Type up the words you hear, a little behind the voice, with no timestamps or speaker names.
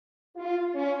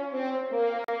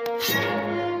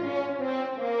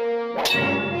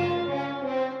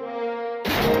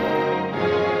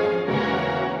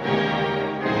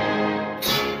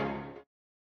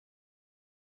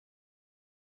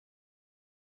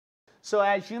So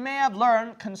as you may have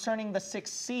learned concerning the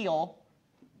sixth seal,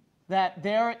 that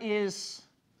there is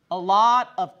a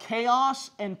lot of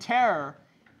chaos and terror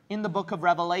in the book of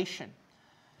Revelation.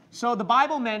 So the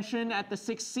Bible mentioned at the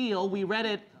sixth seal, we read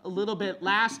it a little bit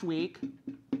last week,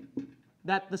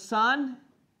 that the sun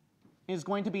is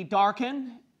going to be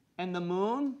darkened and the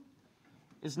moon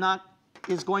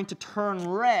is going to turn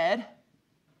red.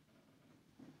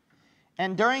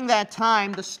 And during that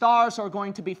time, the stars are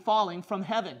going to be falling from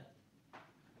heaven.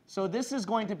 So this is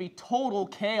going to be total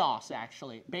chaos,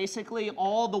 actually. Basically,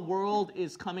 all the world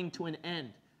is coming to an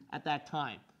end at that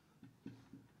time.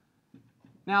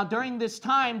 Now, during this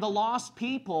time, the lost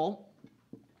people,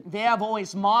 they have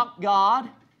always mocked God,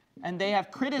 and they have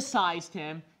criticized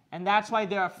Him, and that's why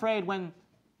they're afraid when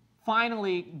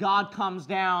finally God comes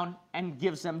down and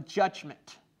gives them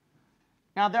judgment.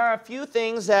 Now, there are a few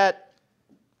things that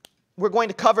we're going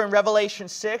to cover in Revelation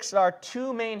 6. There are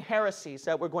two main heresies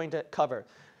that we're going to cover.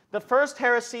 The first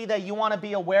heresy that you want to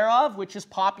be aware of, which is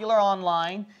popular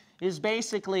online, is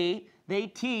basically they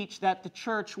teach that the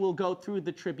church will go through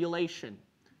the tribulation.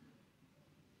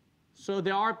 So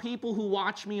there are people who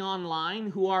watch me online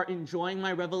who are enjoying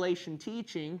my Revelation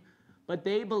teaching, but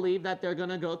they believe that they're going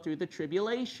to go through the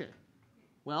tribulation.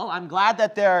 Well, I'm glad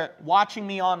that they're watching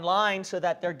me online so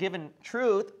that they're given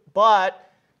truth,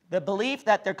 but the belief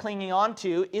that they're clinging on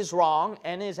to is wrong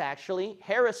and is actually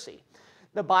heresy.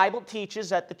 The Bible teaches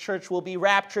that the church will be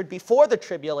raptured before the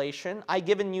tribulation. I've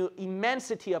given you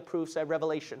immensity of proofs at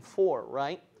Revelation 4,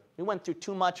 right? We went through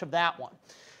too much of that one.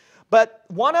 But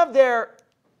one of their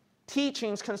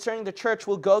teachings concerning the church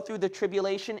will go through the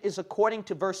tribulation is according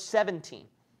to verse 17.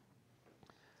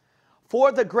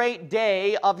 For the great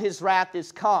day of His wrath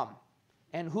is come,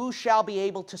 and who shall be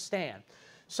able to stand?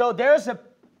 So there's a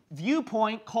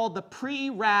viewpoint called the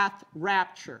pre-wrath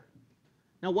rapture.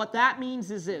 Now what that means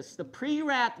is this. The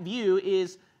pre-wrath view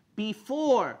is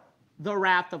before the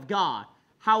wrath of God.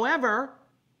 However,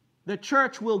 the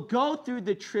church will go through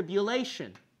the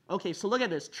tribulation. Okay, so look at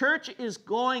this. Church is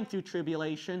going through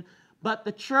tribulation, but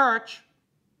the church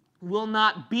will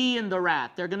not be in the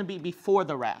wrath. They're going to be before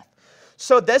the wrath.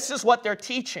 So this is what they're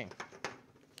teaching.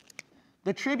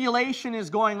 The tribulation is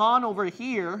going on over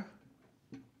here.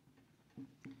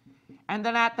 And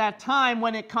then at that time,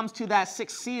 when it comes to that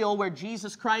sixth seal, where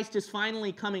Jesus Christ is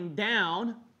finally coming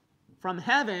down from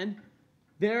heaven,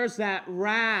 there's that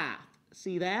wrath.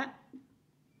 See that?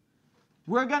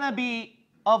 We're going to be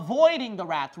avoiding the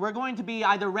wrath. We're going to be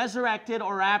either resurrected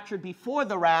or raptured before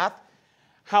the wrath.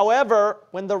 However,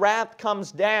 when the wrath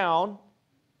comes down,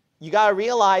 you got to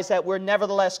realize that we're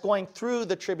nevertheless going through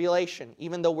the tribulation,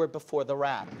 even though we're before the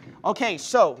wrath. Okay,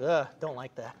 so, don't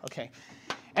like that. Okay.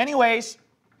 Anyways,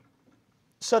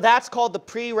 so that's called the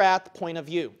pre-wrath point of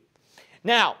view.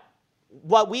 Now,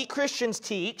 what we Christians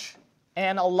teach,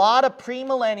 and a lot of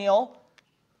premillennial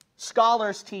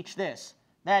scholars teach this,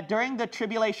 that during the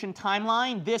tribulation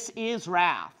timeline, this is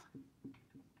wrath.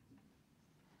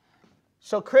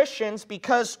 So Christians,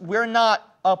 because we're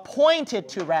not appointed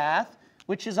to wrath,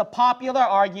 which is a popular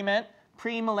argument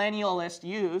premillennialists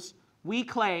use, we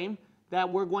claim that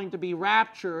we're going to be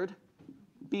raptured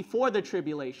before the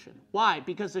tribulation. Why?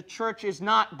 Because the church is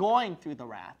not going through the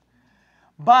wrath.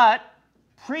 But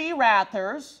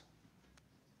pre-wrathers,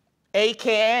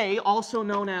 a.k.a. also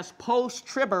known as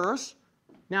post-tribbers.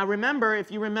 Now remember,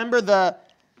 if you remember the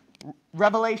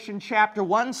Revelation chapter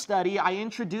 1 study, I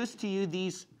introduced to you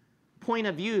these point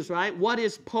of views, right? What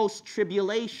is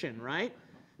post-tribulation, right?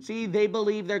 See, they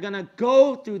believe they're going to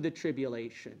go through the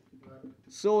tribulation.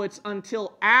 So it's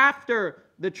until after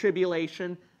the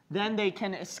tribulation, then they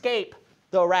can escape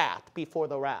the wrath, before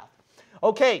the wrath.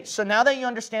 Okay, so now that you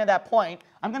understand that point,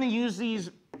 I'm going to use these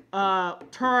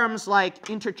terms like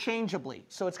interchangeably.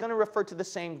 So it's going to refer to the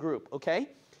same group, okay?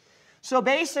 So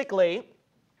basically,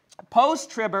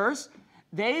 post-tribbers,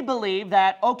 they believe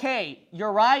that, okay,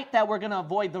 you're right that we're going to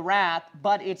avoid the wrath,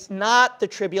 but it's not the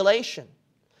tribulation.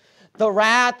 The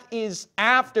wrath is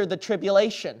after the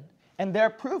tribulation. And their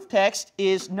proof text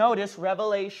is, notice,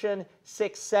 Revelation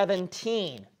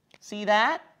 6:17. See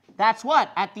that? That's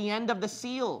what? At the end of the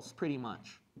seals, pretty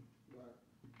much.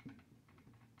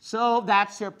 So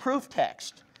that's their proof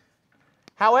text.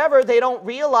 However, they don't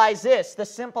realize this. The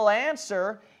simple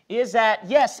answer is that,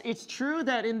 yes, it's true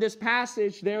that in this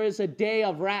passage there is a day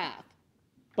of wrath.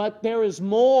 But there is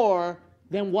more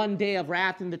than one day of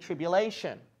wrath in the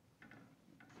tribulation.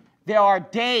 There are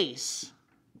days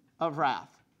of wrath.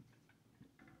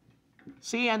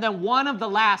 See, and then one of the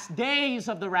last days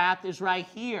of the wrath is right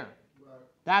here.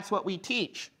 That's what we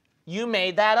teach. You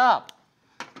made that up.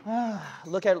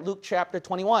 Look at Luke chapter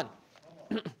 21.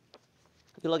 You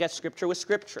look at Scripture with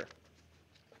Scripture.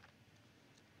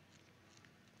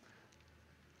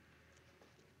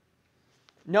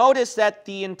 Notice that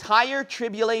the entire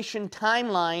tribulation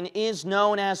timeline is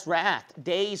known as wrath,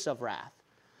 days of wrath.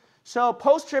 So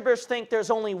post-tribbers think there's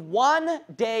only one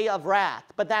day of wrath,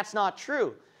 but that's not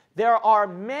true. There are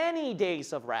many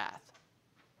days of wrath.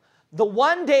 The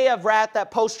one day of wrath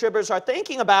that post-tribbers are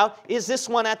thinking about is this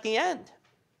one at the end.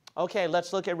 Okay,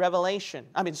 let's look at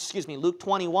Luke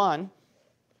 21.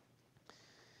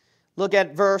 Look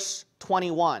at verse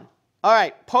 21. All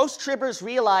right, post-tribbers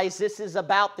realize this is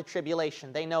about the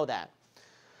tribulation. They know that.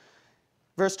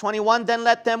 Verse 21, then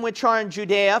let them which are in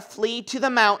Judea flee to the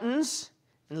mountains,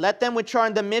 and let them which are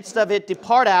in the midst of it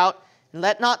depart out, and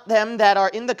let not them that are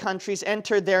in the countries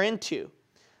enter thereinto.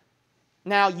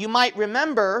 Now, you might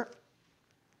remember,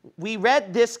 we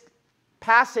read this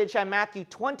passage at Matthew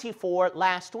 24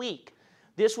 last week.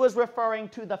 This was referring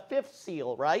to the fifth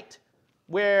seal, right?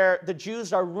 Where the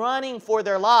Jews are running for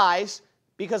their lives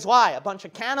because why? A bunch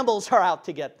of cannibals are out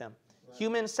to get them. Right.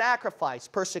 Human sacrifice,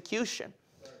 persecution.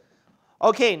 Right.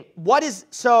 Okay,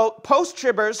 so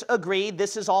post-tribbers agree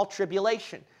this is all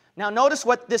tribulation. Now notice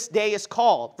what this day is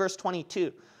called, verse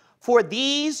 22. For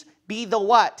these be the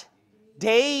what?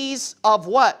 Days of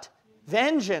what?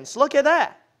 Vengeance. Look at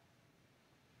that.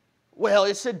 Well,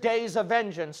 it's the days of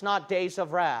vengeance, not days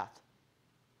of wrath.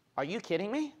 Are you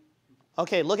kidding me?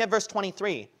 Okay, look at verse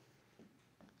 23.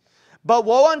 But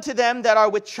woe unto them that are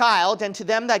with child, and to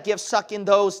them that give suck in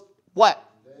those,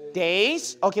 what?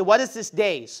 Days. Okay, what is this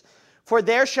days? For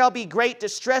there shall be great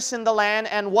distress in the land,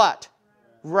 and what?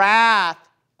 Wrath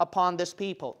upon this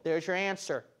people. There's your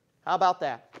answer. How about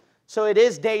that? So it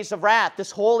is days of wrath,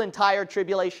 this whole entire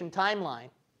tribulation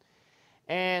timeline.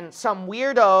 And some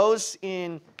weirdos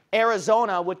in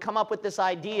Arizona would come up with this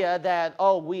idea that,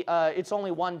 it's only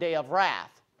one day of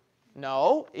wrath.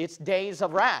 No, it's days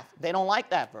of wrath. They don't like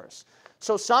that verse.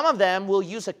 So some of them will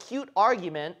use a cute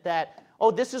argument that,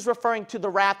 this is referring to the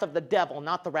wrath of the devil,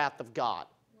 not the wrath of God.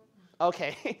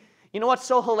 Okay, you know what's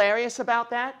so hilarious about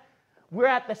that? We're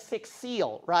at the sixth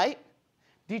seal, right?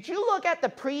 Did you look at the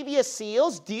previous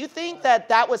seals? Do you think that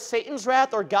that was Satan's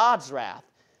wrath or God's wrath?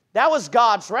 That was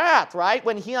God's wrath, right?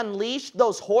 When he unleashed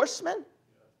those horsemen?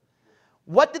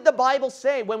 What did the Bible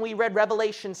say when we read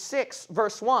Revelation 6,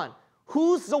 verse 1?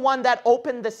 Who's the one that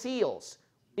opened the seals?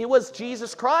 It was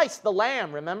Jesus Christ, the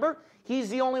Lamb, remember? He's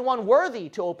the only one worthy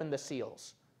to open the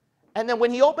seals. And then when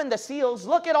he opened the seals,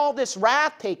 look at all this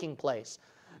wrath taking place.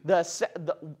 The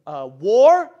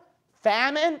war,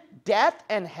 famine, death,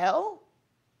 and hell.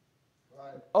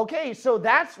 Right. Okay, so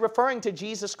that's referring to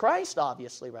Jesus Christ,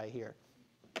 obviously, right here.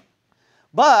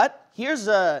 But here's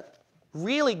a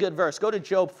really good verse. Go to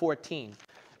Job 14.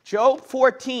 Job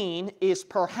 14 is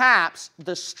perhaps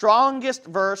the strongest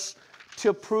verse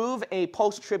to prove a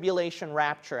post-tribulation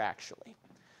rapture, actually.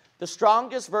 The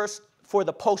strongest verse for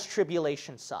the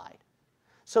post-tribulation side.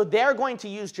 So they're going to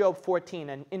use Job 14,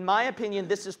 and in my opinion,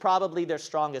 this is probably their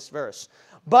strongest verse.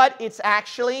 But it's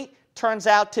actually turns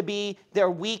out to be their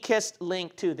weakest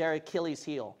link to their Achilles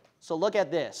heel. So look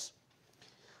at this.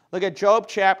 Look at Job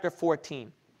chapter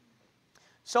 14.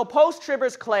 So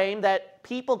post-tribbers claim that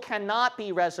people cannot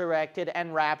be resurrected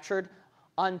and raptured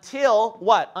until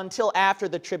what? Until after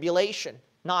the tribulation,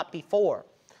 not before.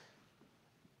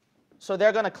 So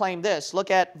they're going to claim this.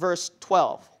 Look at verse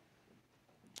 12.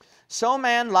 So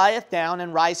man lieth down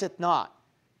and riseth not,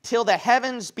 till the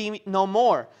heavens be no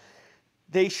more.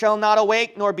 They shall not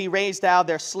awake nor be raised out of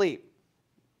their sleep.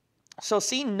 So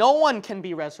see, no one can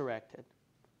be resurrected.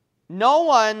 No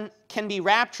one can be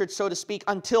raptured, so to speak,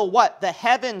 until what? The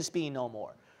heavens be no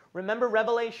more. Remember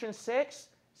Revelation 6?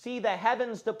 See the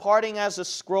heavens departing as a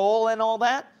scroll and all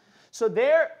that? So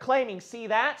they're claiming, see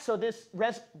that? So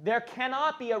there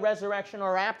cannot be a resurrection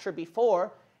or rapture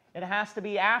before. It has to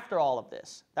be after all of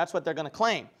this. That's what they're going to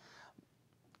claim.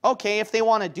 Okay, if they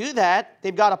want to do that,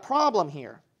 they've got a problem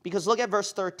here. Because look at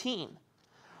verse 13.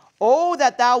 Oh,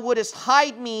 that thou wouldest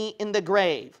hide me in the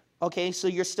grave. Okay, so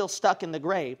you're still stuck in the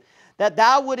grave. That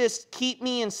thou wouldest keep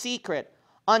me in secret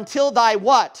until thy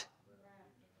what?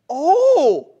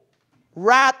 Oh,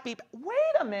 wrath be... Wait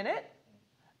a minute.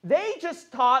 They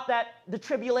just taught that the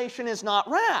tribulation is not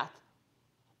wrath.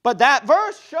 But that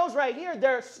verse shows right here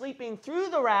they're sleeping through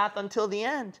the wrath until the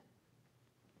end.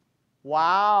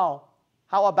 Wow.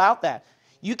 How about that?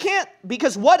 You can't,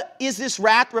 because what is this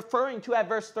wrath referring to at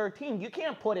verse 13? You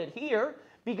can't put it here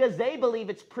because they believe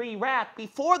it's pre-wrath,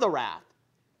 before the wrath.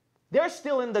 They're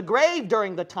still in the grave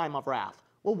during the time of wrath.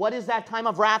 Well, what is that time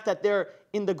of wrath that they're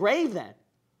in the grave then?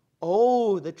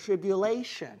 Oh, the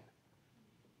tribulation.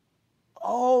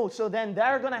 Oh, so then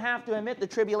they're going to have to admit the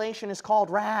tribulation is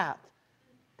called wrath.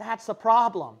 That's a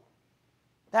problem.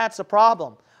 That's a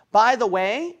problem. By the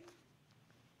way,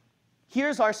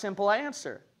 Here's our simple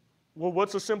answer. Well,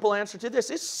 what's the simple answer to this?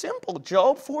 It's simple.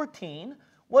 Job 14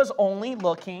 was only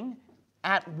looking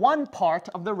at one part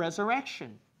of the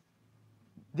resurrection.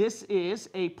 This is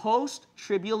a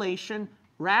post-tribulation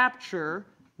rapture,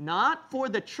 not for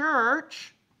the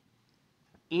church.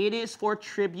 It is for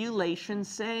tribulation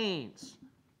saints.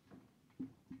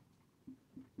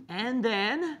 And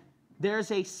then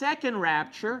there's a second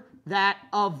rapture that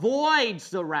avoids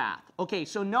the wrath. Okay,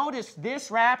 so notice this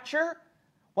rapture,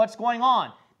 what's going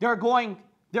on? They're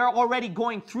already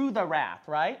going through the wrath,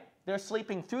 right? They're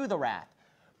sleeping through the wrath.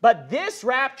 But this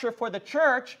rapture for the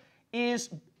church is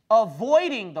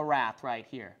avoiding the wrath right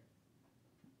here.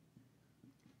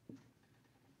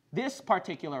 This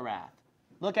particular wrath.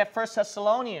 Look at 1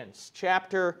 Thessalonians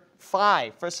chapter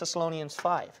 5. 1 Thessalonians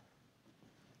 5.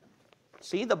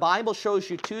 See, the Bible shows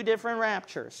you two different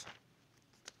raptures.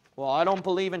 Well, I don't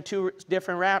believe in two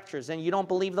different raptures. Then you don't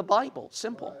believe the Bible.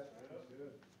 Simple.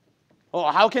 Oh,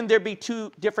 how can there be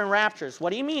two different raptures?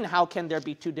 What do you mean, how can there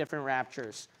be two different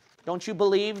raptures? Don't you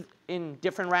believe in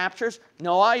different raptures?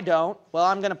 No, I don't. Well,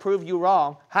 I'm going to prove you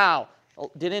wrong. How?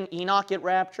 Didn't Enoch get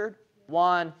raptured?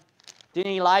 1.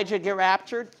 Didn't Elijah get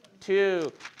raptured?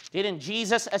 2. Didn't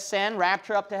Jesus ascend,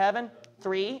 rapture up to heaven?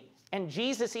 3. And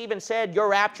Jesus even said your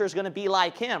rapture is going to be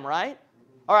like him, right?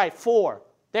 All right, 4.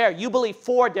 There, you believe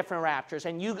 4 different raptures,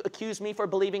 and you accuse me for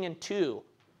believing in 2.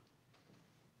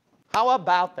 How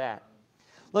about that?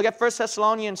 Look at 1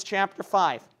 Thessalonians chapter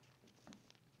 5.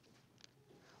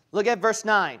 Look at verse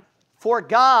 9. For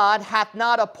God hath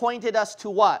not appointed us to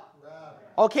what? Wrath.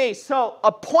 Okay, so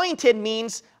appointed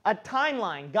means a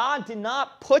timeline. God did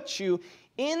not put you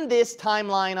in this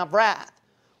timeline of wrath.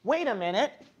 Wait a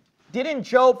minute. Didn't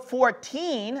Job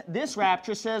 14, this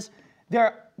rapture says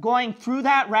they're going through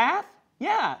that wrath?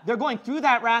 Yeah, they're going through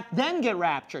that wrath, then get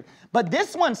raptured. But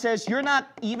this one says you're not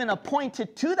even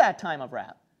appointed to that time of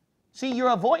wrath. See, you're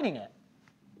avoiding it.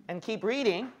 And keep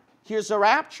reading. Here's the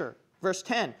rapture. Verse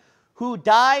 10. Who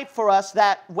died for us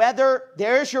that whether,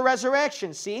 there's your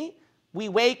resurrection, see? We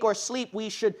wake or sleep, we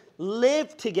should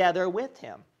live together with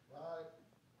him. Right.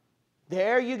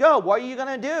 There you go. What are you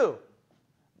going to do?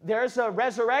 There's a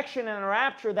resurrection and a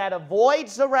rapture that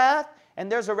avoids the wrath,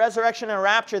 and there's a resurrection and a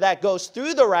rapture that goes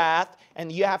through the wrath,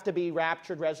 and you have to be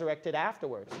raptured, resurrected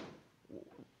afterwards.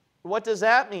 What does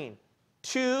that mean?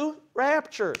 2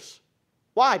 raptures.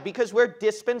 Why? Because we're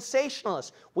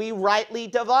dispensationalists. We rightly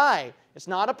divide. It's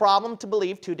not a problem to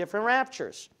believe 2 different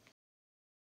raptures.